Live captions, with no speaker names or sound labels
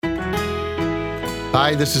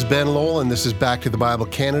Hi, this is Ben Lowell, and this is Back to the Bible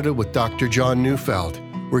Canada with Dr. John Neufeld.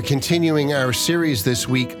 We're continuing our series this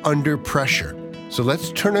week, Under Pressure. So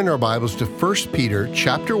let's turn in our Bibles to 1 Peter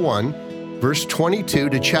chapter 1, verse 22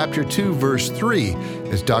 to chapter 2, verse 3,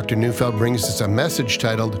 as Dr. Neufeld brings us a message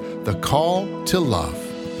titled, The Call to Love.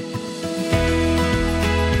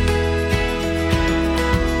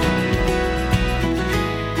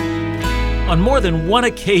 On more than one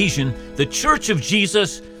occasion, the Church of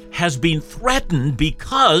Jesus has been threatened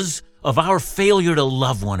because of our failure to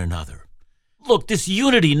love one another. Look, this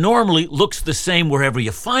unity normally looks the same wherever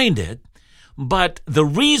you find it, but the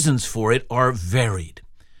reasons for it are varied.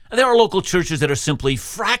 There are local churches that are simply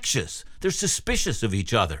fractious. They're suspicious of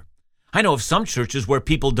each other. I know of some churches where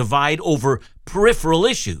people divide over peripheral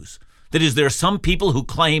issues. That is, there are some people who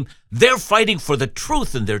claim they're fighting for the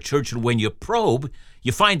truth in their church, and when you probe,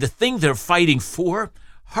 you find the thing they're fighting for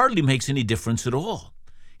hardly makes any difference at all.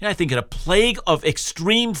 And I think in a plague of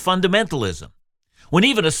extreme fundamentalism, when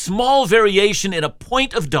even a small variation in a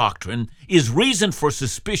point of doctrine is reason for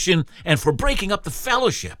suspicion and for breaking up the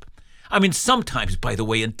fellowship. I mean, sometimes, by the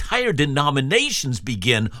way, entire denominations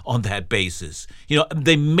begin on that basis.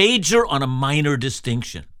 They major on a minor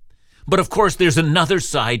distinction. But of course, there's another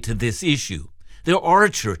side to this issue. There are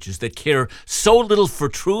churches that care so little for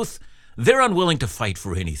truth, they're unwilling to fight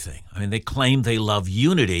for anything. I mean, they claim they love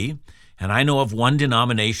unity, and I know of one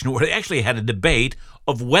denomination where they actually had a debate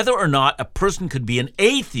of whether or not a person could be an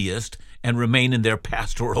atheist and remain in their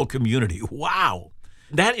pastoral community. Wow!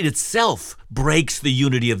 That in itself breaks the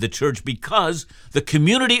unity of the church, because the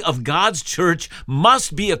community of God's church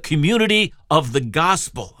must be a community of the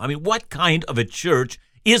gospel. I mean, what kind of a church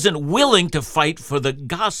isn't willing to fight for the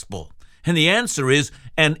gospel? And the answer is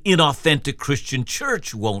an inauthentic Christian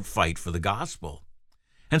church won't fight for the gospel.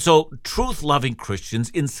 And so truth-loving Christians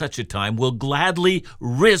in such a time will gladly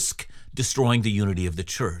risk destroying the unity of the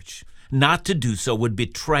church. Not to do so would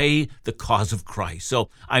betray the cause of Christ. So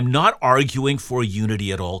I'm not arguing for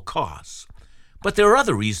unity at all costs. But there are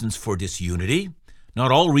other reasons for disunity.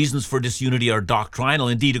 Not all reasons for disunity are doctrinal.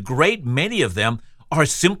 Indeed, a great many of them are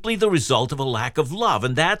simply the result of a lack of love,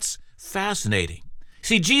 and that's fascinating.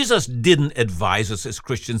 See, Jesus didn't advise us as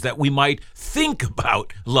Christians that we might think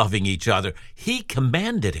about loving each other. He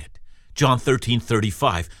commanded it. John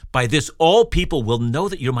 13:35, by this all people will know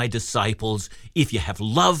that you're my disciples if you have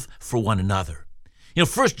love for one another.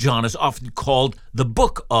 1 John is often called the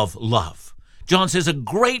book of love. John says a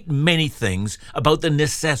great many things about the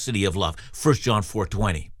necessity of love. 1 John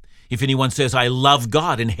 4:20, if anyone says, I love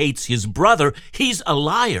God and hates his brother, he's a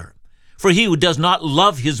liar. For he who does not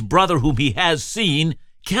love his brother whom he has seen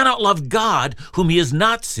cannot love God whom he has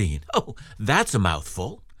not seen. Oh, that's a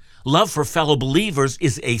mouthful. Love for fellow believers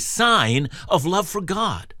is a sign of love for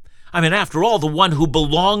God. I mean, after all, the one who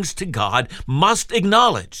belongs to God must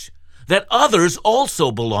acknowledge that others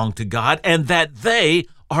also belong to God and that they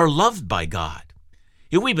are loved by God.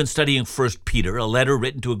 We've been studying 1 Peter, a letter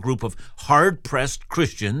written to a group of hard-pressed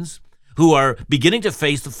Christians who are beginning to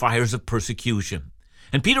face the fires of persecution.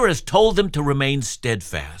 And Peter has told them to remain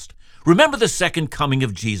steadfast. Remember the second coming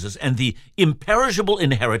of Jesus and the imperishable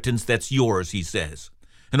inheritance that's yours, he says.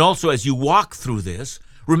 And also, as you walk through this,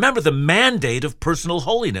 remember the mandate of personal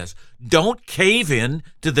holiness. Don't cave in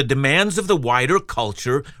to the demands of the wider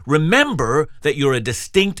culture. Remember that you're a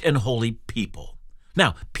distinct and holy people.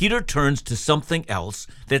 Now, Peter turns to something else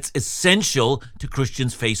that's essential to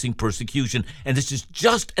Christians facing persecution, and this is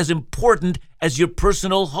just as important as your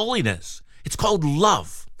personal holiness. It's called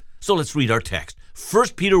love. So let's read our text.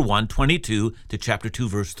 1 Peter 1:22 to chapter 2,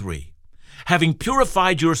 verse 3. Having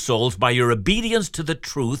purified your souls by your obedience to the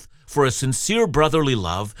truth for a sincere brotherly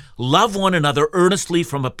love, love one another earnestly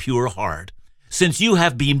from a pure heart, since you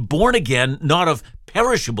have been born again, not of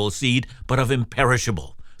perishable seed, but of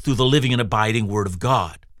imperishable, through the living and abiding word of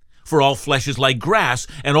God. For all flesh is like grass,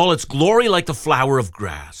 and all its glory like the flower of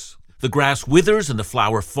grass. The grass withers and the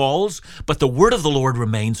flower falls, but the word of the Lord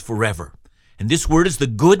remains forever. And this word is the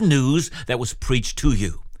good news that was preached to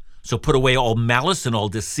you. So put away all malice and all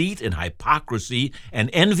deceit and hypocrisy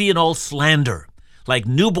and envy and all slander. Like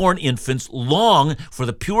newborn infants, long for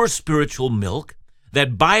the pure spiritual milk,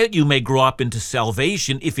 that by it you may grow up into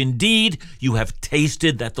salvation, if indeed you have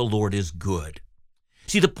tasted that the Lord is good.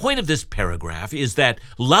 See, the point of this paragraph is that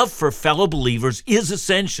love for fellow believers is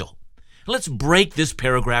essential. Let's break this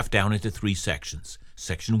paragraph down into 3 sections.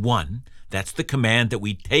 Section 1, that's the command that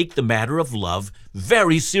we take the matter of love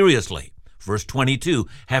very seriously. Verse 22,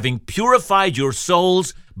 having purified your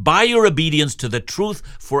souls by your obedience to the truth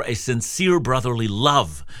for a sincere brotherly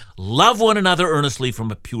love. Love one another earnestly from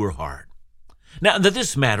a pure heart. Now,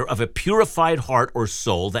 this matter of a purified heart or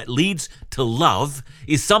soul that leads to love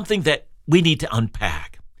is something that we need to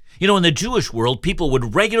unpack. In the Jewish world, people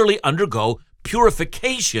would regularly undergo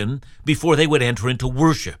purification before they would enter into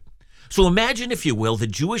worship. So imagine, if you will, the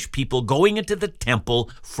Jewish people going into the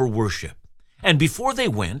temple for worship. And before they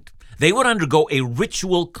went, they would undergo a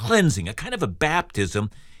ritual cleansing, a kind of a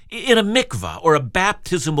baptism, in a mikvah or a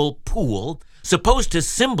baptismal pool, supposed to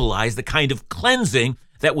symbolize the kind of cleansing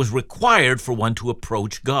that was required for one to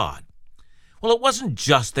approach God. Well, it wasn't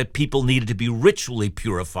just that people needed to be ritually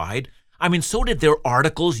purified. So did their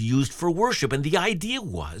articles used for worship. And the idea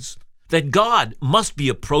was that God must be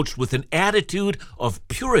approached with an attitude of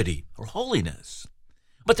purity or holiness.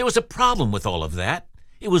 But there was a problem with all of that.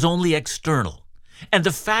 It was only external. And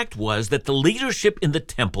the fact was that the leadership in the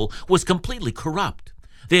temple was completely corrupt.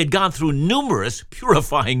 They had gone through numerous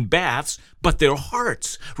purifying baths, but their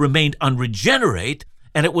hearts remained unregenerate,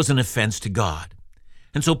 and it was an offense to God.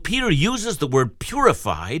 And so Peter uses the word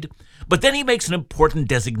purified, but then he makes an important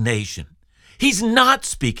designation. He's not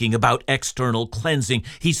speaking about external cleansing.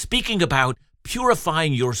 He's speaking about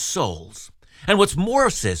purifying your souls. And what's more,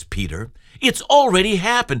 says Peter, it's already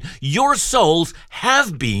happened. Your souls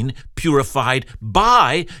have been purified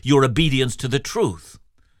by your obedience to the truth.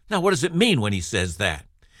 Now, what does it mean when he says that?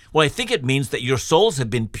 Well, I think it means that your souls have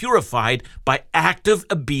been purified by active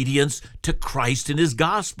obedience to Christ and his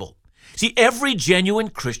gospel. See, every genuine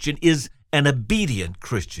Christian is an obedient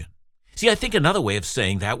Christian. See, I think another way of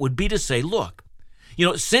saying that would be to say, look,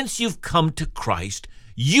 since you've come to Christ,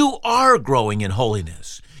 you are growing in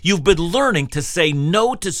holiness. You've been learning to say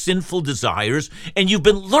no to sinful desires, and you've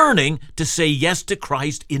been learning to say yes to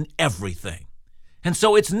Christ in everything. And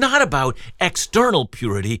so it's not about external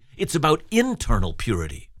purity, it's about internal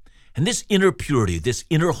purity. And this inner purity, this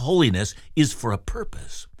inner holiness is for a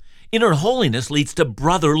purpose. Inner holiness leads to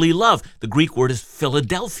brotherly love. The Greek word is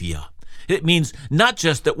Philadelphia. It means not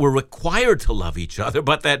just that we're required to love each other,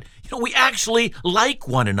 but that we actually like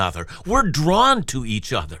one another. We're drawn to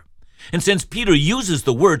each other. And since Peter uses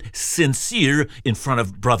the word sincere in front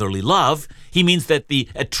of brotherly love, he means that the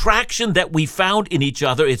attraction that we found in each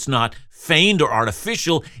other, it's not feigned or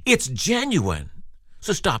artificial, it's genuine.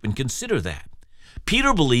 So stop and consider that.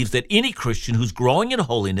 Peter believes that any Christian who's growing in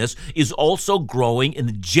holiness is also growing in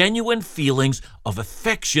the genuine feelings of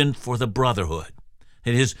affection for the brotherhood.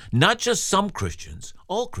 It is not just some Christians,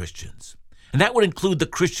 all Christians. And that would include the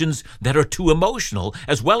Christians that are too emotional,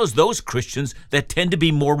 as well as those Christians that tend to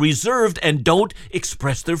be more reserved and don't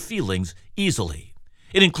express their feelings easily.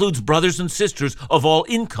 It includes brothers and sisters of all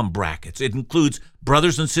income brackets. It includes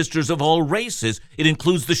brothers and sisters of all races. It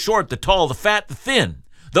includes the short, the tall, the fat, the thin.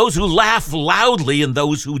 Those who laugh loudly and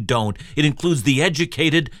those who don't. It includes the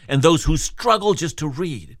educated and those who struggle just to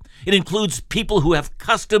read. It includes people who have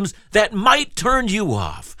customs that might turn you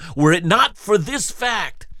off. Were it not for this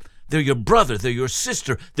fact, they're your brother, they're your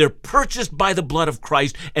sister, they're purchased by the blood of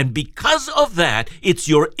Christ, and because of that, it's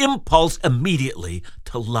your impulse immediately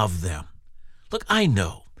to love them. Look, I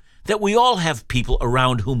know that we all have people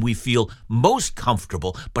around whom we feel most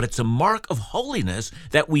comfortable, but it's a mark of holiness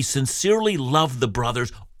that we sincerely love the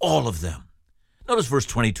brothers, all of them. Notice verse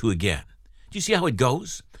 22 again. Do you see how it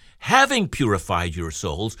goes? Having purified your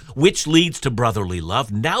souls, which leads to brotherly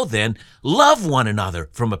love, now then, love one another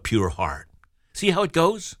from a pure heart. See how it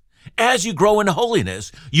goes? As you grow in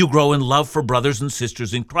holiness, you grow in love for brothers and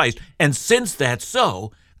sisters in Christ. And since that's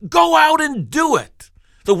so, go out and do it.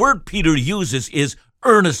 The word Peter uses is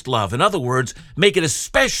earnest love. In other words, make it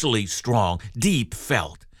especially strong, deep,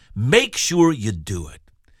 felt. Make sure you do it.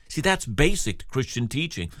 See, that's basic Christian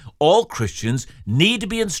teaching. All Christians need to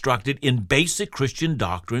be instructed in basic Christian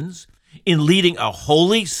doctrines, in leading a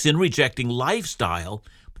holy, sin-rejecting lifestyle,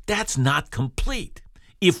 but that's not complete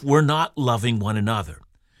if we're not loving one another.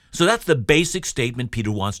 So that's the basic statement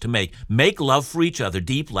Peter wants to make. Make love for each other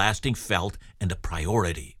deep, lasting, felt, and a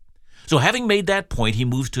priority. So having made that point, he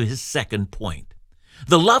moves to his second point.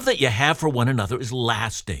 The love that you have for one another is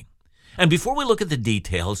lasting. And before we look at the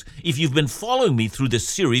details, if you've been following me through this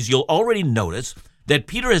series, you'll already notice that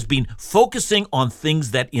Peter has been focusing on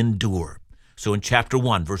things that endure. So in chapter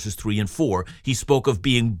 1, verses 3 and 4, he spoke of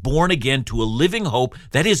being born again to a living hope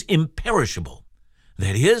that is imperishable.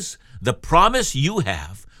 That is, the promise you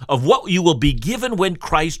have of what you will be given when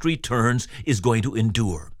Christ returns is going to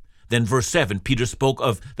endure. Then verse 7, Peter spoke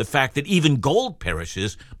of the fact that even gold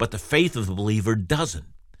perishes, but the faith of the believer doesn't.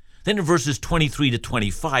 Then in verses 23 to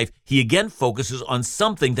 25, he again focuses on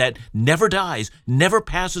something that never dies, never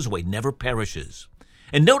passes away, never perishes.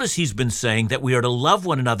 And notice he's been saying that we are to love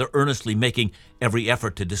one another earnestly, making every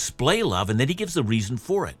effort to display love, and then he gives the reason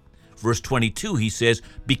for it. Verse 22, he says,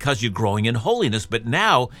 because you're growing in holiness. But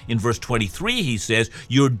now, in verse 23, he says,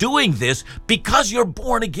 you're doing this because you're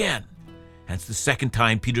born again. That's the second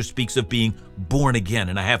time Peter speaks of being born again.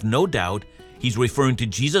 And I have no doubt he's referring to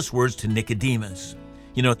Jesus' words to Nicodemus.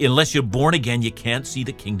 Unless you're born again, you can't see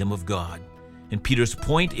the kingdom of God. And Peter's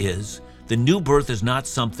point is, the new birth is not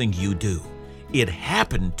something you do. It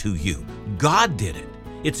happened to you. God did it.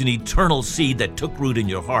 It's an eternal seed that took root in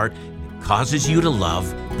your heart. It causes you to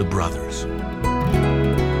love the brothers.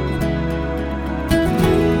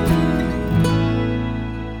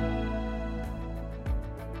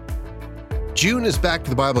 June is Back to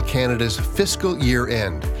the Bible Canada's fiscal year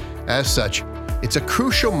end. As such, it's a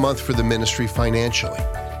crucial month for the ministry financially.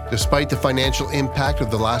 Despite the financial impact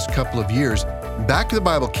of the last couple of years, Back to the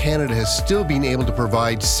Bible Canada has still been able to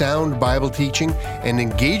provide sound Bible teaching and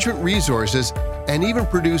engagement resources and even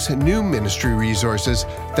produce new ministry resources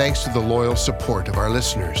thanks to the loyal support of our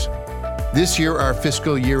listeners. This year, our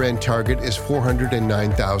fiscal year-end target is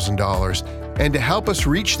 $409,000, and to help us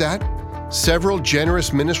reach that, several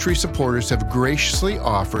generous ministry supporters have graciously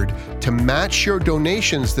offered to match your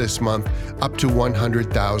donations this month up to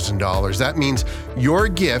 $100,000. That means your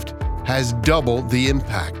gift has double the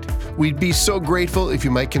impact. We'd be so grateful if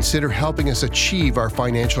you might consider helping us achieve our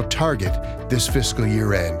financial target this fiscal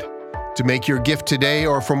year end. To make your gift today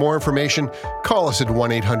or for more information, call us at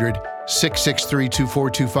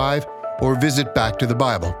 1-800-663-2425 or visit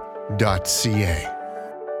backtothebible.ca.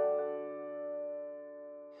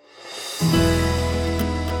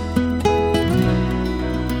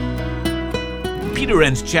 Peter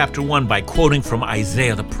ends chapter 1 by quoting from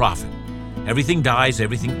Isaiah the prophet. Everything dies,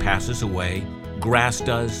 everything passes away. Grass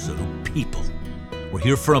does, so do people. We're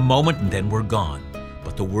here for a moment and then we're gone.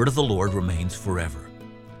 But the word of the Lord remains forever.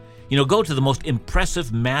 Go to the most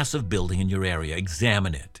impressive, massive building in your area.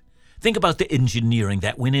 Examine it. Think about the engineering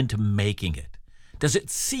that went into making it. Does it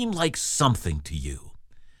seem like something to you?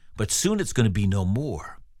 But soon it's going to be no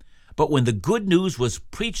more. But when the good news was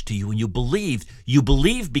preached to you and you believed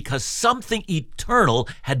because something eternal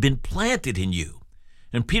had been planted in you.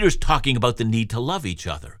 And Peter's talking about the need to love each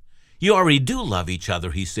other. You already do love each other,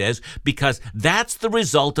 he says, because that's the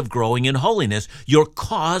result of growing in holiness. You're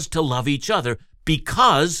caused to love each other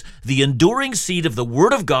because the enduring seed of the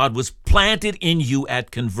Word of God was planted in you at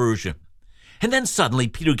conversion. And then suddenly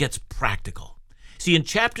Peter gets practical. See, in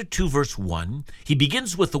chapter 2, verse 1, he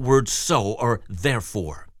begins with the word so, or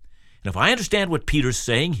therefore. And if I understand what Peter's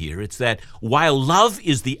saying here, it's that while love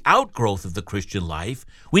is the outgrowth of the Christian life,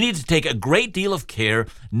 we need to take a great deal of care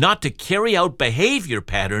not to carry out behavior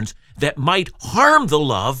patterns that might harm the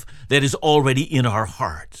love that is already in our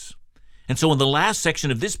hearts. And so in the last section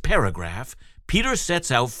of this paragraph, Peter sets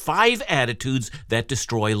out 5 attitudes that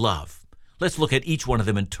destroy love. Let's look at each one of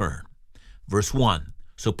them in turn. Verse 1,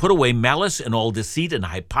 so put away malice and all deceit and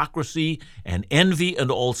hypocrisy and envy and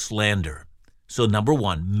all slander. So number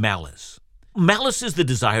 1, malice. Malice is the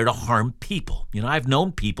desire to harm people. I've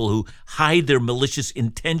known people who hide their malicious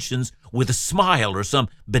intentions with a smile or some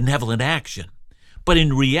benevolent action. But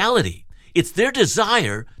in reality, it's their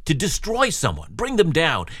desire to destroy someone, bring them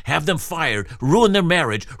down, have them fired, ruin their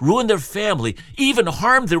marriage, ruin their family, even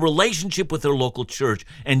harm their relationship with their local church.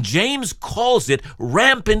 And James calls it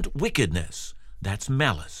rampant wickedness. That's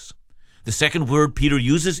malice. The second word Peter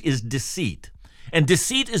uses is deceit. And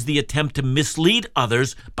deceit is the attempt to mislead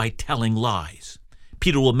others by telling lies.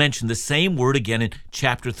 Peter will mention the same word again in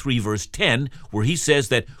chapter 3, verse 10, where he says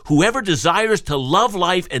that whoever desires to love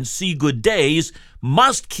life and see good days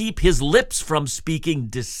must keep his lips from speaking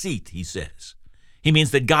deceit, he says. He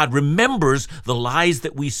means that God remembers the lies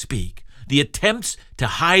that we speak, the attempts to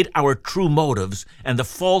hide our true motives, and the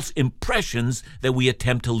false impressions that we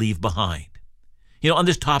attempt to leave behind. On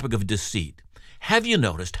this topic of deceit, have you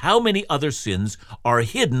noticed how many other sins are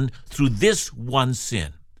hidden through this one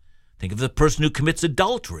sin? Think of the person who commits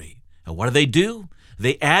adultery. And what do?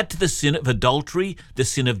 They add to the sin of adultery the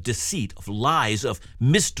sin of deceit, of lies, of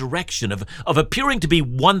misdirection, of appearing to be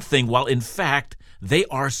one thing while in fact they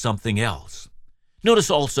are something else. Notice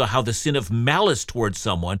also how the sin of malice towards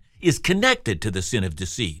someone is connected to the sin of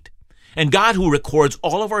deceit. And God, who records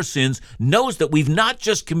all of our sins, knows that we've not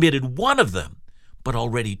just committed one of them, but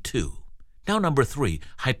already 2. Now, number 3,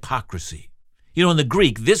 hypocrisy. In the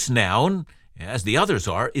Greek, this noun, as the others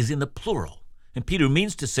are, is in the plural. And Peter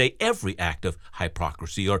means to say every act of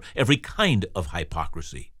hypocrisy or every kind of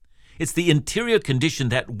hypocrisy. It's the interior condition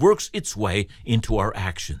that works its way into our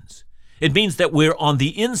actions. It means that we're on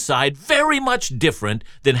the inside very much different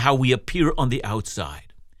than how we appear on the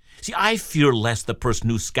outside. See, I fear less the person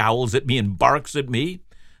who scowls at me and barks at me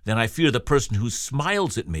then I fear the person who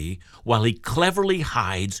smiles at me while he cleverly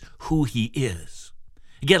hides who he is.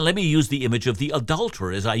 Again, let me use the image of the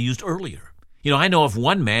adulterer as I used earlier. I know of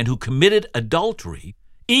one man who committed adultery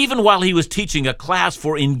even while he was teaching a class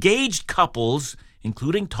for engaged couples,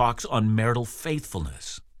 including talks on marital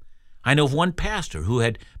faithfulness. I know of one pastor who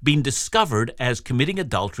had been discovered as committing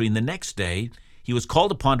adultery, and the next day he was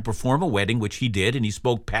called upon to perform a wedding, which he did, and he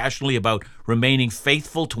spoke passionately about remaining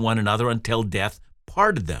faithful to one another until death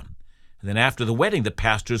parted them. And then after the wedding, the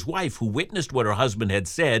pastor's wife, who witnessed what her husband had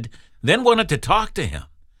said, then wanted to talk to him.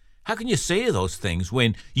 "How can you say those things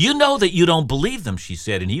when you know that you don't believe them?" she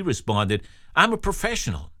said. And he responded, "I'm a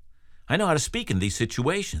professional. I know how to speak in these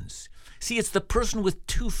situations." See, it's the person with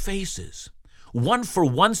two faces, one for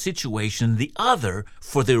one situation, the other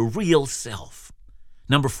for their real self.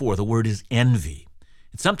 Number 4, the word is envy.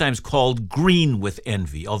 It's sometimes called green with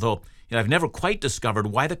envy, although I've never quite discovered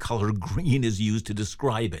why the color green is used to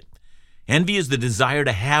describe it. Envy is the desire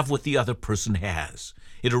to have what the other person has.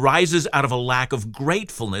 It arises out of a lack of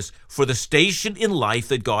gratefulness for the station in life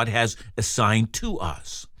that God has assigned to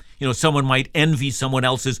us. Someone might envy someone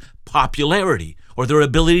else's popularity, or their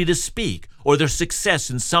ability to speak, or their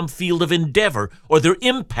success in some field of endeavor, or their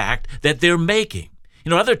impact that they're making.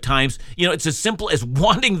 Other times, it's as simple as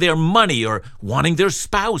wanting their money, or wanting their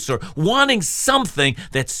spouse, or wanting something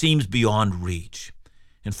that seems beyond reach.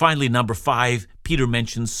 And finally, number 5, Peter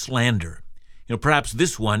mentions slander. Perhaps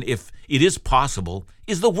this one, if it is possible,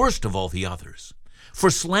 is the worst of all the others. For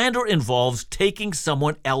slander involves taking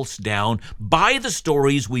someone else down by the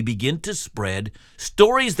stories we begin to spread,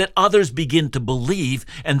 stories that others begin to believe,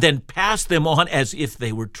 and then pass them on as if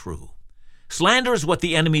they were true. Slander is what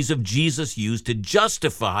the enemies of Jesus used to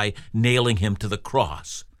justify nailing him to the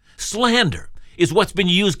cross. Slander is what's been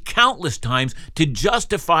used countless times to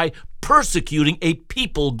justify persecuting a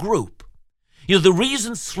people group. The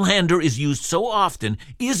reason slander is used so often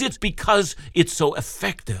is it's because it's so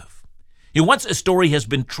effective. Once a story has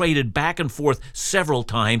been traded back and forth several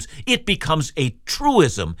times, it becomes a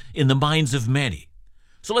truism in the minds of many.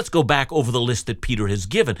 So let's go back over the list that Peter has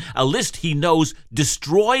given, a list he knows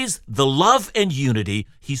destroys the love and unity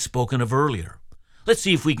he's spoken of earlier. Let's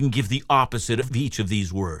see if we can give the opposite of each of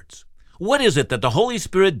these words. What is it that the Holy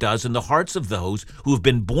Spirit does in the hearts of those who have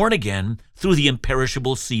been born again through the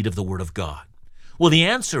imperishable seed of the Word of God? Well, the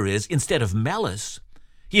answer is, instead of malice,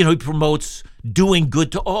 he promotes doing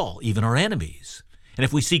good to all, even our enemies. And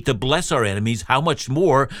if we seek to bless our enemies, how much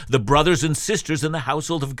more the brothers and sisters in the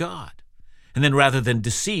household of God? And then rather than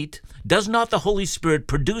deceit, does not the Holy Spirit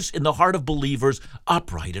produce in the heart of believers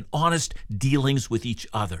upright and honest dealings with each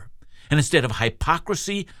other? And instead of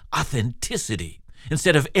hypocrisy, authenticity.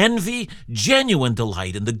 Instead of envy, genuine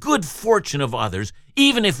delight in the good fortune of others,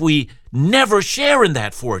 even if we never share in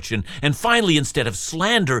that fortune. And finally, instead of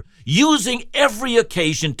slander, using every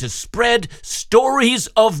occasion to spread stories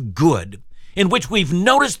of good, in which we've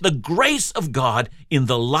noticed the grace of God in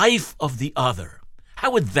the life of the other.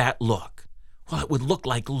 How would that look? Well, it would look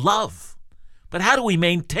like love. But how do we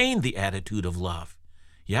maintain the attitude of love?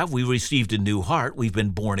 Yeah, we received a new heart, we've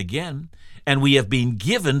been born again, and we have been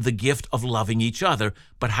given the gift of loving each other.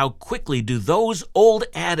 But how quickly do those old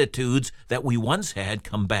attitudes that we once had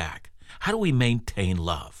come back? How do we maintain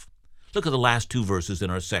love? Look at the last 2 verses in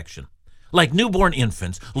our section. Like newborn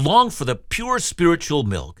infants, long for the pure spiritual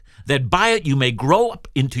milk, that by it you may grow up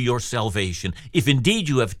into your salvation, if indeed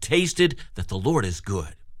you have tasted that the Lord is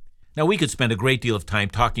good. Now, we could spend a great deal of time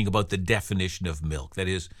talking about the definition of milk. That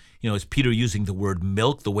is, is Peter using the word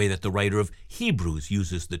milk the way that the writer of Hebrews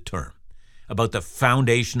uses the term, about the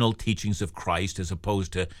foundational teachings of Christ as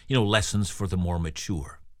opposed to, lessons for the more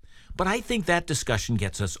mature. But I think that discussion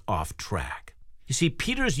gets us off track. You see,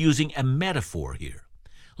 Peter's using a metaphor here.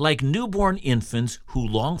 Like newborn infants who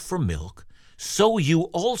long for milk, so you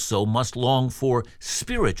also must long for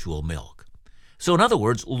spiritual milk. So in other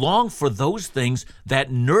words, long for those things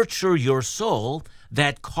that nurture your soul,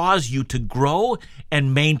 that cause you to grow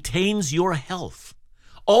and maintains your health.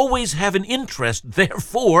 Always have an interest,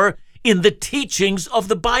 therefore, in the teachings of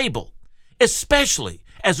the Bible, especially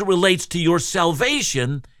as it relates to your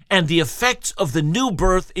salvation and the effects of the new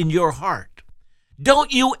birth in your heart.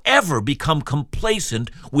 Don't you ever become complacent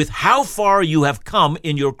with how far you have come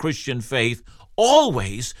in your Christian faith.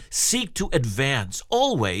 Always seek to advance.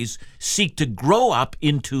 Always seek to grow up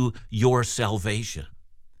into your salvation.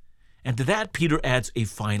 And to that, Peter adds a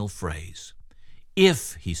final phrase.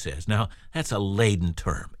 If, he says. Now, that's a laden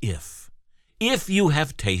term, if. If you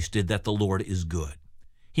have tasted that the Lord is good.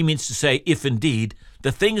 He means to say, if indeed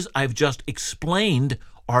the things I've just explained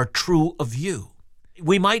are true of you.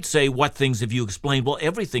 We might say, what things have you explained? Well,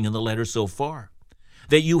 everything in the letter so far.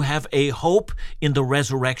 that you have a hope in the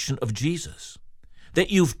resurrection of Jesus,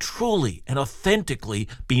 that you've truly and authentically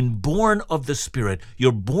been born of the Spirit,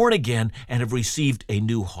 you're born again and have received a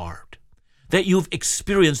new heart, that you've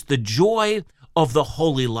experienced the joy of the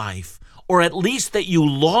holy life, or at least that you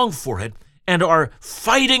long for it and are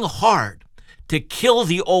fighting hard to kill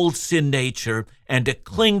the old sin nature and to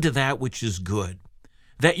cling to that which is good,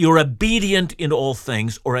 that you're obedient in all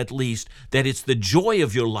things, or at least that it's the joy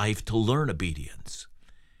of your life to learn obedience.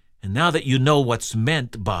 And now that you know what's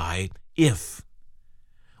meant by if,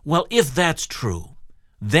 well, if that's true,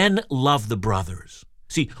 then love the brothers.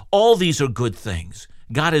 See, all these are good things.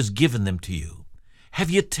 God has given them to you.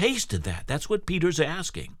 Have you tasted that? That's what Peter's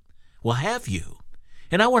asking. Well, have you?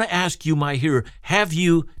 And I want to ask you, my hearer, have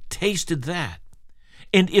you tasted that?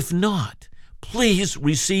 And if not, please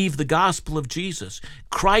receive the gospel of Jesus.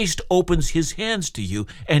 Christ opens his hands to you,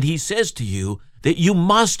 and he says to you that you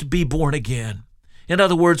must be born again. In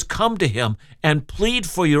other words, come to him and plead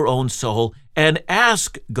for your own soul and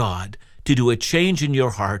ask God to do a change in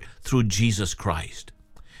your heart through Jesus Christ.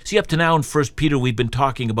 See, up to now in 1 Peter, we've been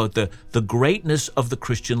talking about the greatness of the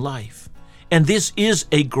Christian life. And this is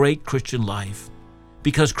a great Christian life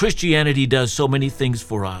because Christianity does so many things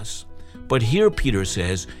for us. But here Peter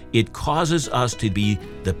says it causes us to be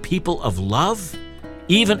the people of love,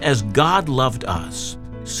 even as God loved us,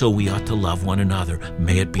 so we ought to love one another.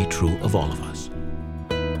 May it be true of all of us.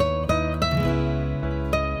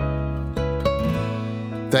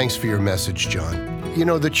 Thanks for your message, John. You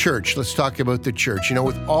know, the church, let's talk about the church. You know,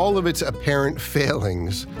 with all of its apparent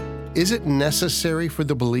failings, is it necessary for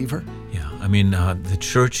the believer? Yeah, the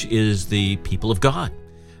church is the people of God.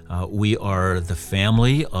 We are the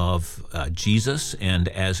family of Jesus, and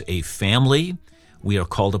as a family, we are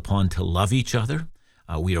called upon to love each other.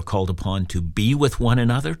 We are called upon to be with one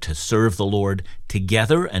another, to serve the Lord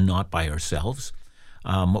together and not by ourselves.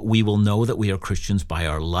 We will know that we are Christians by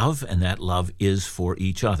our love, and that love is for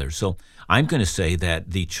each other. So I'm going to say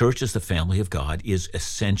that the church as the family of God is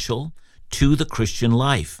essential to the Christian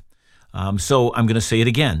life. So I'm going to say it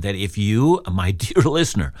again, that if you, my dear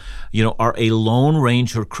listener, are a Lone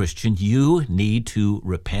Ranger Christian, you need to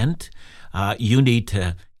repent. You need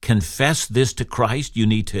to confess this to Christ. You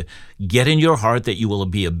need to get in your heart that you will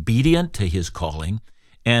be obedient to his calling,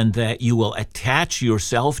 and that you will attach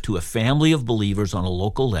yourself to a family of believers on a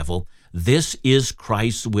local level. This is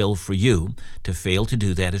Christ's will for you. To fail to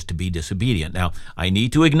do that is to be disobedient. Now, I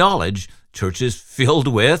need to acknowledge churches filled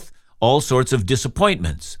with all sorts of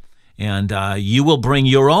disappointments, and you will bring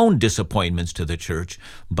your own disappointments to the church,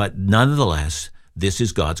 but nonetheless, this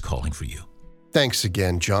is God's calling for you. Thanks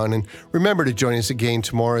again, John, and remember to join us again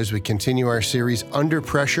tomorrow as we continue our series Under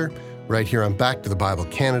Pressure, right here on Back to the Bible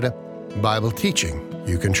Canada, Bible teaching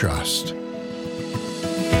you can trust.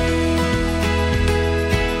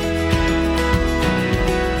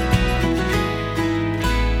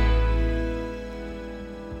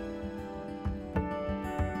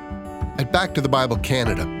 At Back to the Bible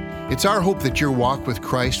Canada, it's our hope that your walk with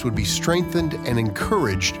Christ would be strengthened and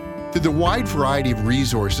encouraged through the wide variety of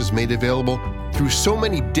resources made available through so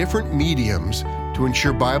many different mediums to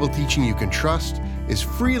ensure Bible teaching you can trust is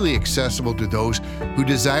freely accessible to those who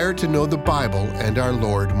desire to know the Bible and our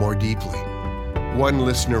Lord more deeply. One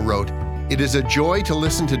listener wrote, "It is a joy to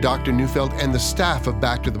listen to Dr. Neufeld and the staff of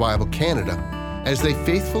Back to the Bible Canada as they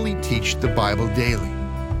faithfully teach the Bible daily.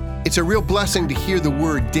 It's a real blessing to hear the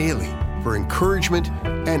word daily for encouragement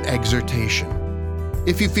and exhortation."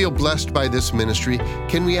 If you feel blessed by this ministry,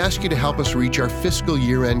 can we ask you to help us reach our fiscal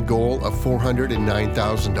year-end goal of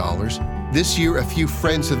 $409,000? This year, a few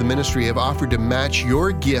friends of the ministry have offered to match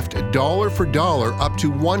your gift dollar for dollar up to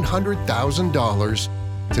 $100,000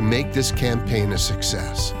 to make this campaign a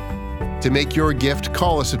success. To make your gift,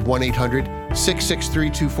 call us at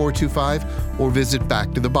 1-800-663-2425 or visit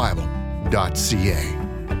backtothebible.ca.